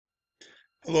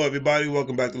Hello, everybody.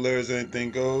 Welcome back to Larry's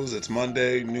Anything Goes. It's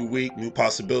Monday, new week, new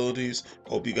possibilities.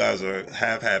 Hope you guys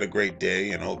have had a great day,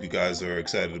 and I hope you guys are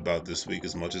excited about this week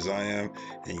as much as I am.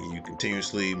 And you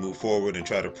continuously move forward and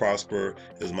try to prosper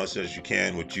as much as you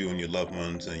can with you and your loved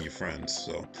ones and your friends.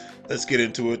 So let's get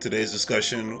into it. Today's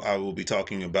discussion, I will be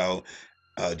talking about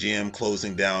GM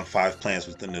closing down 5 plants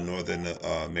within the Northern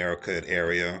America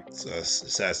area. It's a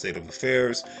sad state of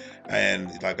affairs.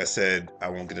 And like I said, I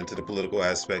won't get into the political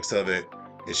aspects of it.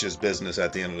 It's just business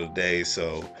at the end of the day.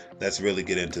 So let's really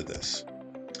get into this.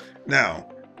 Now,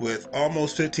 with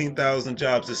almost 15,000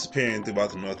 jobs disappearing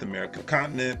throughout the North American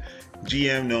continent,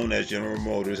 GM, known as General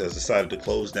Motors, has decided to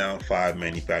close down 5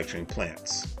 manufacturing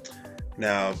plants.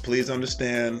 Now, please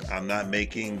understand, I'm not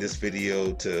making this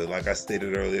video to, like I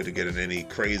stated earlier, to get in any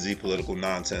crazy political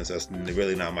nonsense. That's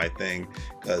really not my thing,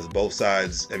 because both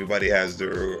sides, everybody has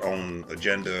their own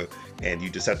agenda, and you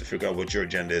just have to figure out what your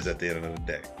agenda is at the end of the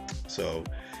day. So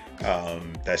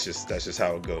that's just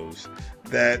how it goes.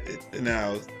 That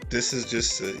now, this is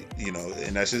just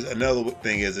and that's just another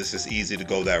thing is it's just easy to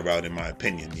go that route in my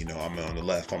opinion. I'm on the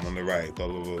left, I'm on the right, blah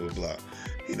blah blah blah blah.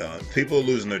 People are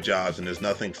losing their jobs, and there's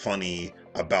nothing funny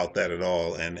about that at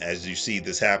all. And as you see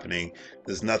this happening,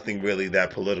 there's nothing really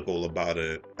that political about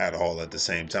it at all at the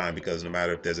same time, because no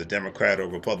matter if there's a Democrat or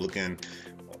Republican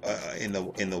in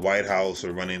the White House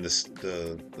or running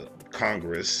the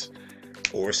Congress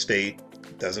or state,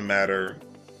 doesn't matter.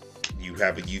 You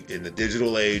in the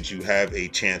digital age, you have a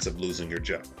chance of losing your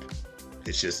job.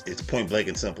 It's point blank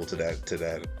and simple to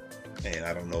that. And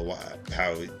I don't know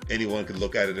how anyone could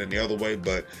look at it any other way,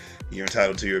 but you're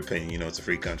entitled to your opinion. It's a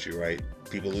free country, right?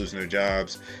 People losing their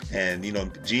jobs, and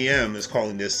GM is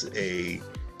calling this a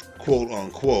quote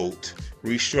unquote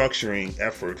restructuring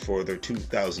effort for their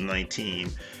 2019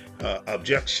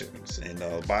 objections and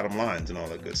bottom lines and all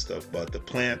that good stuff. But the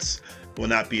plants will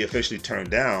not be officially tore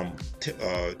down,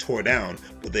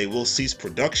 but they will cease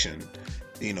production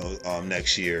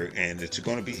next year, and it's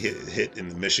going to be hit in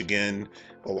the Michigan,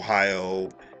 Ohio,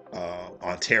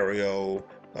 Ontario,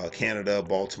 Canada,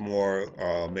 Baltimore,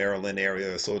 Maryland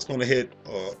area. So it's going to hit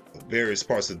various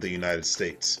parts of the United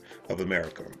States of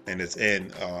America, and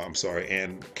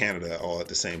and Canada all at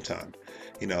the same time.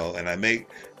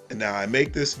 And I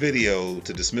make this video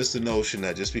to dismiss the notion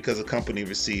that just because a company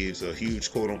receives a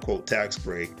huge quote unquote tax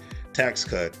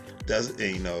cut, doesn't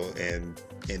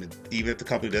and even if the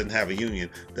company doesn't have a union,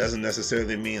 doesn't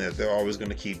necessarily mean that they're always going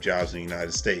to keep jobs in the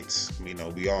United States.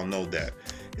 We all know that.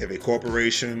 If a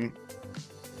corporation,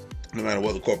 no matter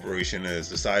what the corporation is,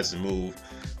 decides to move,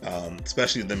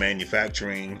 especially the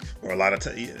manufacturing, or a lot of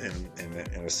in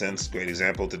a sense, great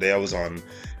example. Today I was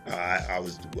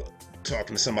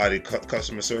talking to somebody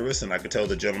customer service, and I could tell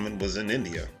the gentleman was in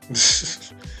India.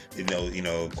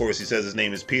 Of course he says his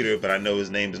name is Peter, but I know his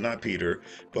name is not Peter.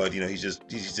 But he's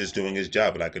just doing his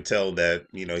job, and I could tell that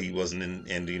he wasn't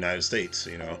in the United States.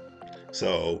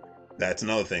 So that's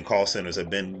another thing. Call centers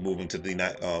have been moving to the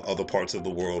other parts of the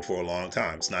world for a long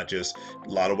time. It's not just a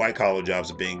lot of white collar jobs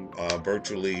are being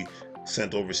virtually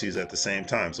sent overseas at the same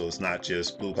time. So it's not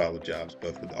just blue collar jobs,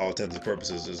 but for all intents and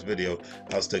purposes of this video,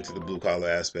 I'll stick to the blue collar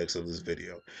aspects of this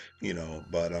video.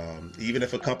 But even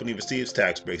if a company receives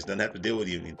tax breaks, it doesn't have to deal with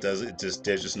unions. There's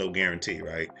just no guarantee,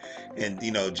 right? And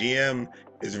GM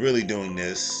is really doing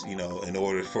this, in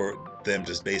order for them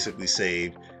to basically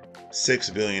save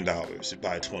 $6 billion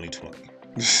by 2020.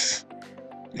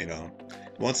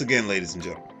 Once again, ladies and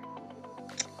gentlemen,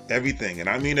 everything, and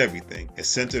I mean everything, is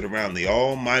centered around the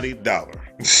almighty dollar.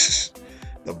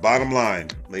 The bottom line,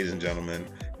 ladies and gentlemen.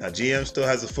 Now, GM still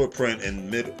has a footprint in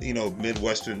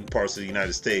midwestern parts of the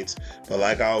United States, but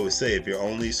like I always say, if your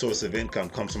only source of income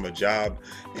comes from a job,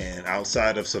 and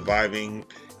outside of surviving,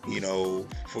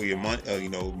 for your money,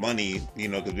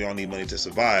 because we all need money to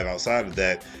survive. Outside of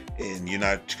that, and you're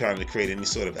not trying to create any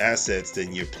sort of assets,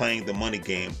 then you're playing the money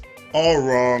game all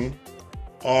wrong,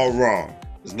 all wrong.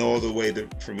 There's no other way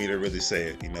for me to really say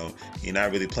it. You're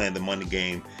not really playing the money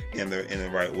game in the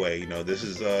right way. This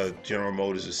is General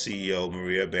Motors' CEO,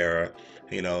 Maria Barra,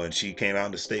 and she came out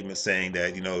in a statement saying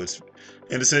that it's,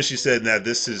 in a sense, she said that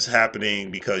this is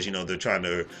happening because they're trying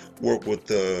to work with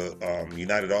the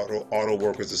United Auto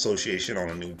Workers Association on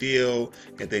a new deal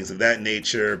and things of that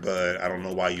nature. But I don't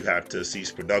know why you have to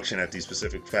cease production at these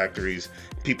specific factories.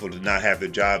 People did not have their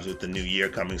jobs with the new year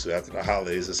coming, so after the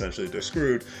holidays, essentially they're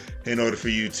screwed. In order for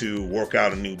you to work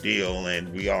out a new deal,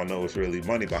 and we all know it's really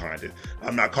money behind it.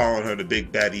 I'm not calling her the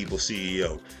big bad evil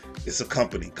CEO. It's a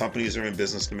company. Companies are in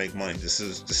business to make money. This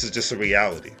is just a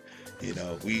reality. You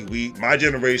know, my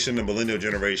generation, the millennial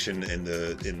generation, and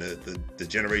the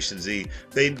Generation Z,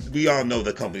 we all know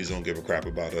that companies don't give a crap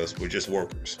about us. We're just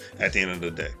workers at the end of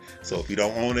the day. So if you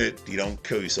don't own it, you don't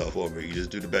kill yourself over it. You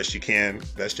just do the best you can,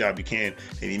 best job you can,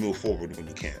 and you move forward when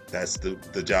you can. That's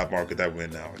the job market that we're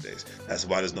in nowadays. That's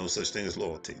why there's no such thing as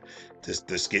loyalty.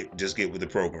 Just get with the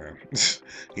program.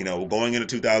 You know, we're going into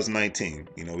 2019.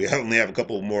 You know, we only have a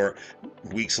couple more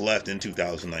weeks left in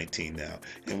 2019 now,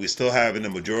 and we still have in the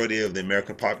majority of the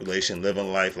American population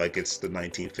living life like it's the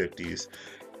 1950s,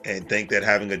 and think that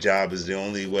having a job is the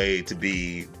only way to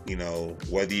be, you know,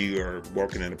 whether you are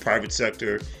working in the private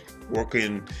sector,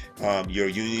 working, you're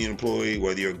a union employee,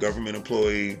 whether you're a government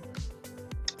employee,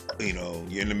 you know,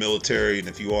 you're in the military, and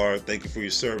if you are, thank you for your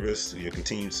service, your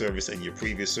continued service, and your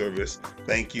previous service,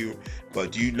 thank you.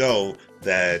 But you know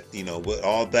that, you know, with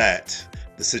all that,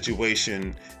 the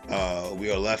situation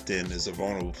we are left in is a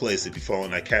vulnerable place if you fall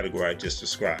in that category I just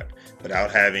described,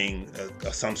 without having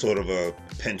some sort of a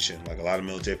pension. Like a lot of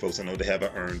military folks, I know they have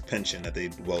an earned pension that they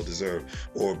well deserve,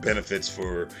 or benefits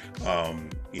for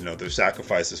you know, their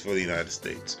sacrifices for the United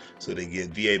States. So they get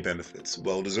VA benefits,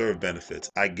 well deserved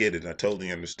benefits. I get it. I totally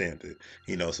understand it.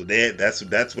 You know, so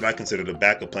that's what I consider the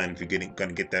backup plan if you're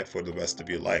gonna get that for the rest of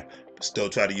your life. Still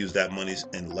try to use that money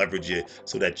and leverage it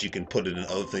so that you can put it in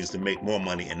other things to make more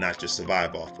money and not just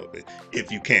survive off of it,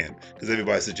 if you can, because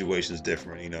everybody's situation is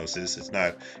different. You know, so it's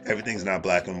not, everything's not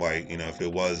black and white. You know, if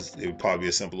it was, it would probably be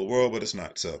a simpler world, but it's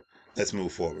not. So let's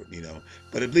move forward. You know,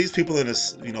 but it leaves people in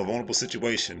this, you know, vulnerable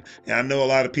situation. And I know a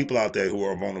lot of people out there who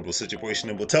are in a vulnerable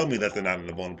situation and will tell me that they're not in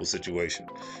a vulnerable situation.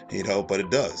 You know, but it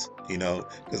does. You know,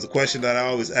 because the question that I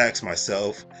always ask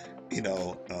myself, you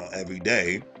know, every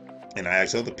day, and I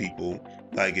ask other people,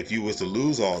 like, if you was to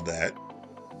lose all that,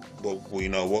 well, you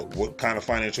know, what kind of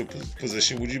financial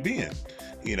position would you be in?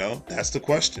 You know, that's the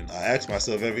question I ask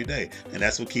myself every day, and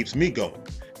that's what keeps me going.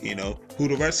 You know, who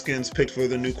the Redskins picked for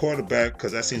the new quarterback,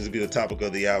 because that seems to be the topic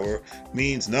of the hour,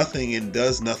 means nothing and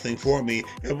does nothing for me.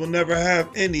 It will never have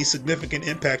any significant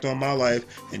impact on my life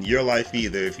and your life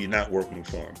either if you're not working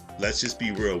for them. Let's just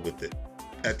be real with it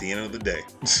at the end of the day.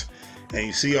 And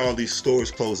you see all these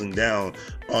stores closing down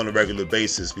on a regular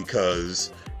basis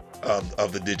because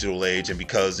of the digital age, and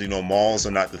because, you know, malls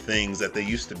are not the things that they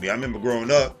used to be. I remember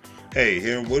growing up, hey,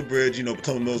 here in Woodbridge, you know,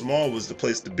 Potomac Mills Mall was the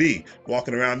place to be.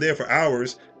 Walking around there for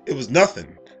hours, it was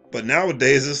nothing. But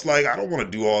nowadays, it's like, I don't want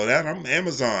to do all that. I'm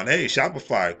Amazon. Hey,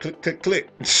 Shopify, click, click, click.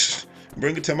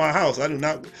 Bring it to my house. I do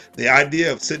not. The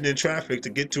idea of sitting in traffic to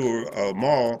get to a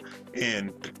mall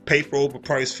and pay for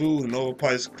overpriced food and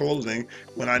overpriced clothing,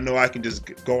 when I know I can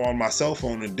just go on my cell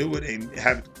phone and do it and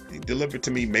have it delivered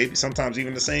to me, maybe sometimes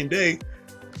even the same day.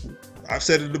 I've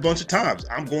said it a bunch of times.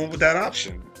 I'm going with that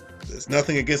option. There's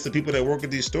nothing against the people that work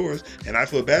at these stores, and I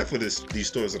feel bad for these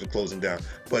stores that are closing down.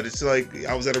 But it's like,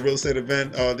 I was at a real estate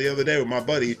event the other day with my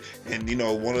buddy, and, you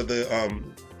know, one of the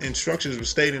instructions was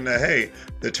stating that, hey,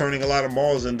 they're turning a lot of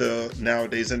malls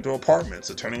nowadays into apartments.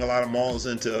 They're turning a lot of malls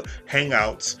into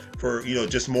hangouts for, you know,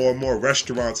 just more and more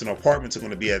restaurants and apartments are going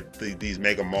to be at these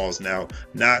mega malls now,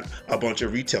 not a bunch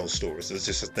of retail stores. It's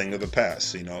just a thing of the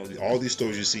past. You know, all these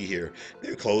stores you see here,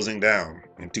 they're closing down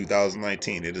in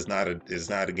 2019. It's not a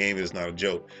game. It's not a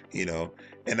joke. You know.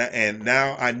 And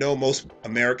now I know most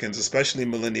Americans, especially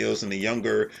millennials and the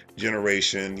younger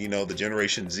generation, you know, the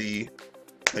Generation Z,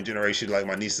 a generation like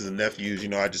my nieces and nephews, you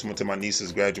know, I just went to my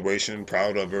niece's graduation,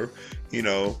 proud of her. You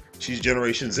know, she's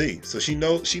Generation Z, so she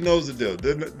knows the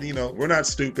deal. You know, we're not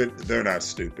stupid. They're not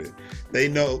stupid. We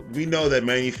know that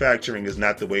manufacturing is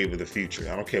not the wave of the future.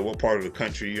 I don't care what part of the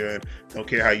country you're in. I don't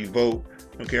care how you vote.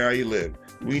 I don't care how you live.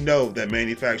 We know that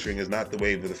manufacturing is not the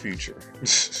wave of the future.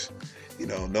 You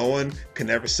know, no one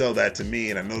can ever sell that to me,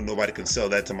 and I know nobody can sell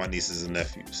that to my nieces and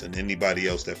nephews and anybody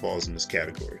else that falls in this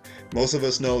category. Most of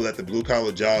us know that the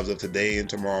blue-collar jobs of today and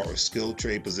tomorrow are skilled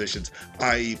trade positions,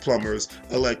 i.e. plumbers,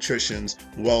 electricians,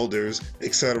 welders,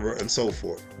 etc., and so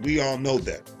forth. We all know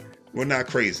that. We're not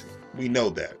crazy. We know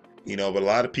that. You know, but a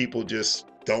lot of people just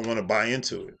don't want to buy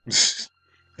into it.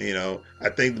 You know, I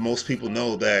think most people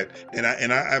know that, and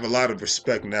I have a lot of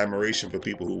respect and admiration for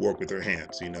people who work with their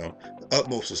hands. You know, the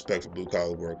utmost respect for blue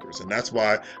collar workers, and that's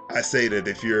why I say that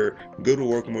if you're good at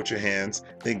working with your hands,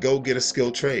 then go get a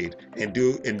skilled trade and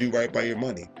do right by your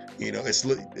money. You know,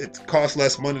 it costs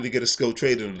less money to get a skilled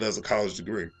trade than it does a college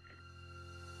degree.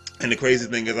 And the crazy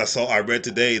thing is, I read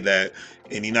today that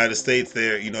in the United States,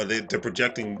 they're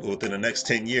projecting within the next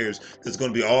 10 years, there's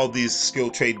going to be all these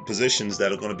skilled trade positions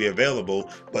that are going to be available.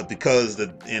 But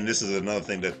and this is another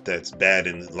thing that's bad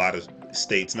in a lot of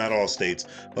states, not all states,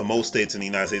 but most states in the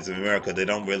United States of America, they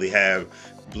don't really have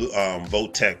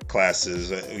VOTEC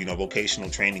classes, vocational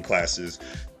training classes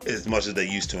as much as they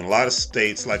used to. In a lot of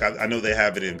states, like I know they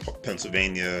have it in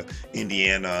Pennsylvania,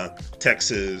 Indiana,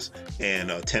 Texas,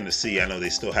 and Tennessee. I know they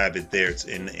still have it there,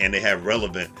 and they have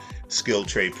relevant skilled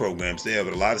trade programs there,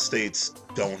 but a lot of states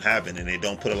don't have it, and they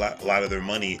don't put a lot of their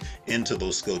money into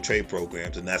those skilled trade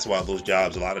programs, and that's why those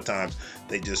jobs, a lot of times,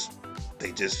 they just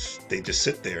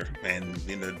sit there, and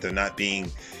they're not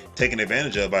being taken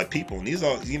advantage of by people. And these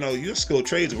are, you're a skilled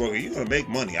trades worker, you're gonna make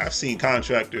money. I've seen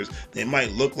contractors, they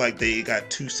might look like they got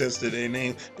 2 cents to their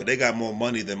name, but they got more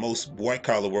money than most white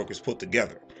collar workers put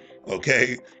together.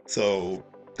 Okay, so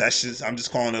I'm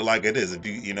just calling it like it is. If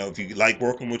you like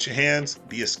working with your hands,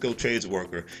 be a skilled trades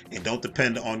worker, and don't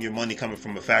depend on your money coming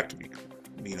from a factory.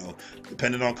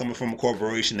 Depending on coming from a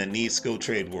corporation that needs skilled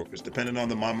trade workers, depending on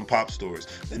the mom and pop stores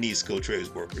that need skilled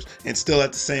trades workers. And still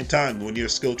at the same time, when you're a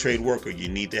skilled trade worker, you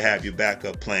need to have your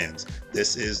backup plans.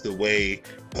 This is the way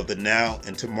of the now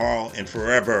and tomorrow and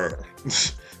forever.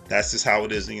 That's just how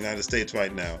it is in the United States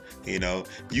right now.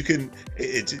 You can,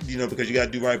 because you got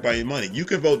to do right by your money. You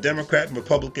can vote Democrat and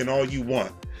Republican all you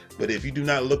want, but if you do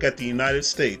not look at the United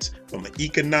States from an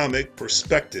economic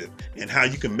perspective and how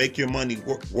you can make your money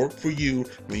work for you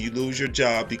when you lose your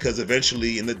job, because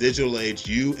eventually in the digital age,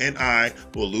 you and I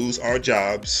will lose our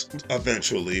jobs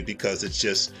eventually, because it's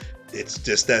just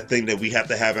that thing that we have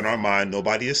to have in our mind.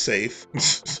 Nobody is safe.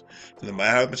 No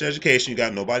matter how much education you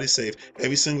got, nobody's safe.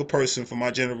 Every single person from my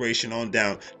generation on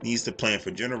down needs to plan for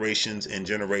generations and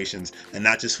generations, and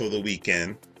not just for the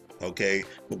weekend. Okay,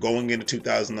 we're going into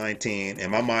 2019,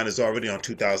 and my mind is already on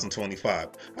 2025.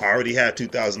 I already have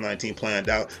 2019 planned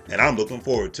out, and I'm looking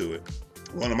forward to it.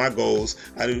 One of my goals,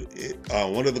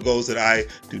 one of the goals that I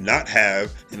do not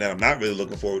have and that I'm not really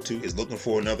looking forward to is looking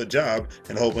for another job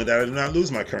and hoping that I do not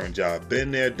lose my current job.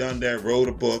 Been there, done that, wrote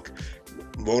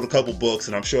a couple books,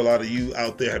 and I'm sure a lot of you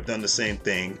out there have done the same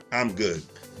thing. I'm good.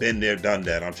 Been there, done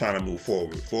that. I'm trying to move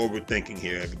forward. Forward thinking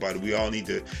here, everybody. We all need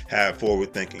to have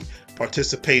forward thinking.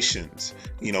 Participations,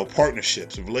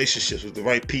 partnerships, relationships with the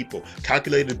right people,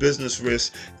 calculated business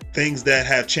risk, things that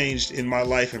have changed in my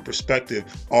life and perspective,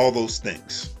 all those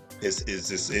things. It's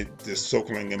just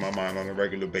circling in my mind on a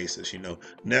regular basis.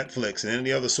 Netflix and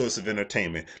any other source of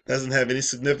entertainment doesn't have any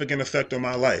significant effect on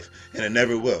my life, and it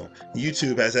never will.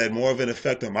 YouTube has had more of an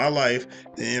effect on my life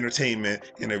than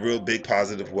entertainment in a real big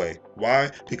positive way. Why?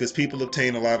 Because people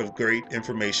obtain a lot of great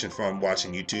information from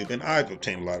watching YouTube, and I've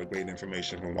obtained a lot of great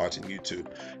information from watching YouTube.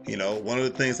 One of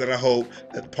the things that I hope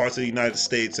that the parts of the United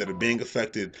States that are being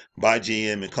affected by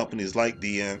GM and companies like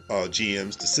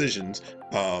GM's decisions,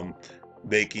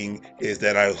 making, is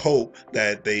that I hope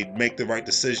that they make the right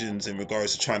decisions in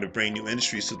regards to trying to bring new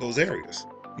industries to those areas.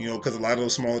 Because a lot of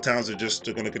those smaller towns are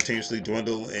going to continuously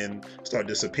dwindle and start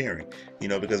disappearing.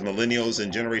 Because millennials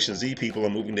and Generation Z people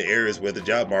are moving to areas where the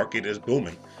job market is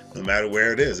booming. No matter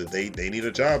where it is, if they need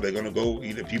a job, they're going to go.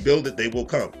 If you build it, they will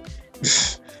come.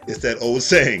 It's that old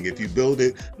saying: if you build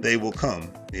it, they will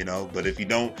come. But if you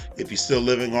don't, if you're still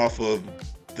living off of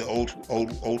the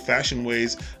old-fashioned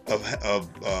ways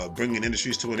of bringing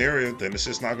industries to an area, then it's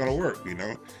just not going to work,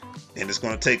 and it's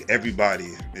going to take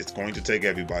everybody. It's going to take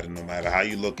everybody, no matter how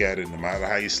you look at it, no matter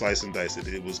how you slice and dice it.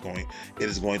 It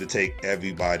is going to take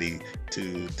everybody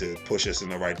to push us in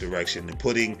the right direction, and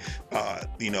putting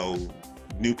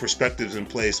new perspectives in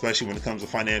place, especially when it comes to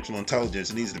financial intelligence.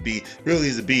 It really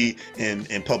needs to be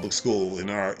in public school,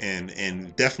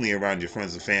 and definitely around your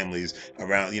friends and families.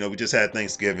 Around, we just had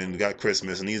Thanksgiving, we got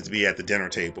Christmas. It needs to be at the dinner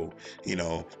table.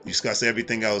 Discuss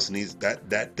everything else.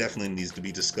 That definitely needs to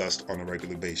be discussed on a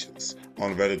regular basis.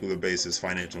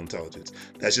 Financial intelligence.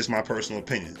 That's just my personal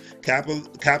opinion.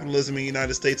 Capitalism in the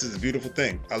United States is a beautiful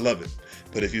thing. I love it.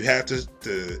 But if you have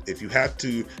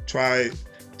to try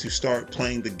to start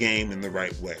playing the game in the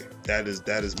right way. That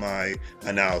is my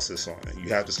analysis on it. You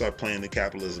have to start playing the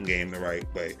capitalism game the right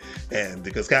way. And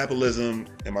because capitalism,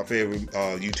 and my favorite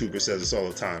YouTuber says this all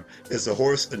the time, it's a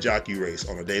horse and jockey race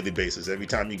on a daily basis. Every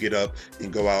time you get up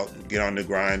and go out and get on the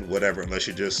grind, whatever, unless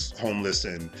you're just homeless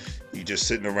and you're just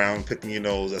sitting around picking your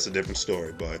nose, that's a different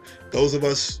story. But those of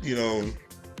us,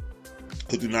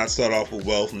 who do not start off with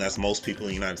wealth, and that's most people in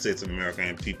the United States of America,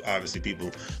 and obviously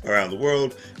people around the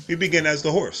world, we begin as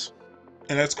the horse.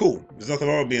 And that's cool. There's nothing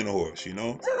wrong with being a horse,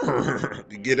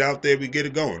 We get out there, we get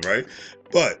it going, right?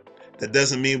 But that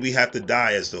doesn't mean we have to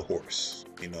die as the horse.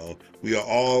 You know, we are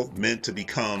all meant to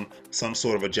become some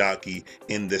sort of a jockey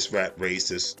in this rat race,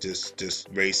 this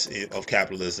race of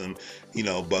capitalism, you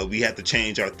know, but we have to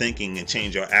change our thinking and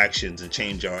change our actions and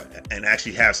and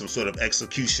actually have some sort of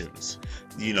executions.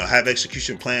 You know, have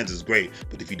execution plans is great,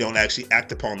 but if you don't actually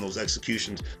act upon those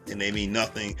executions, then they mean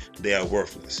nothing. They are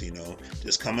worthless. You know,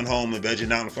 just coming home and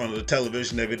vegging out in front of the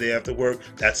television every day after work,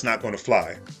 that's not going to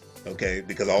fly. Okay,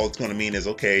 because all it's going to mean is,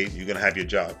 okay, you're going to have your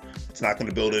job. It's not going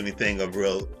to build anything of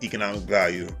real economic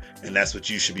value, and that's what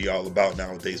you should be all about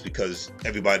nowadays, because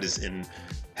everybody's in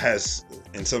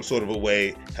some sort of a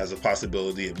way has a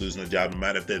possibility of losing a job, no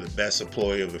matter if they're the best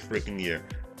employee of the freaking year.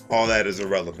 All that is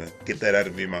irrelevant. Get that out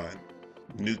of your mind.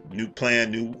 New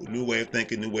plan, new way of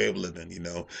thinking, new way of living, you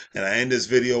know. And I end this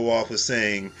video off with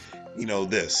saying, you know,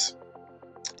 this: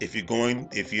 if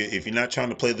you're not trying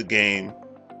to play the game,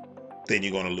 then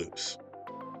you're going to lose.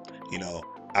 You know,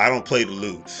 I don't play to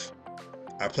lose.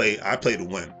 I play to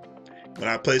win. When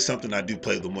I play something, I do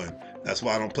play to win. That's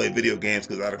why I don't play video games,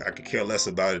 because I could care less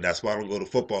about it. That's why I don't go to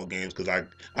football games, because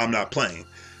I'm not playing.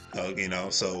 You know,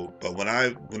 so but when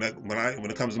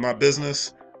it comes to my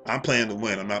business, I'm playing to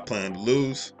win. I'm not playing to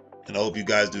lose. And I hope you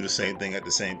guys do the same thing at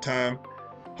the same time.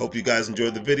 Hope you guys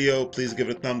enjoyed the video. Please give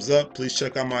it a thumbs up. Please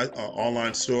check out my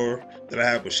online store that I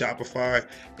have with Shopify.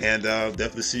 And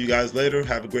definitely see you guys later.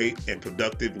 Have a great and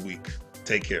productive week.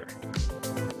 Take care.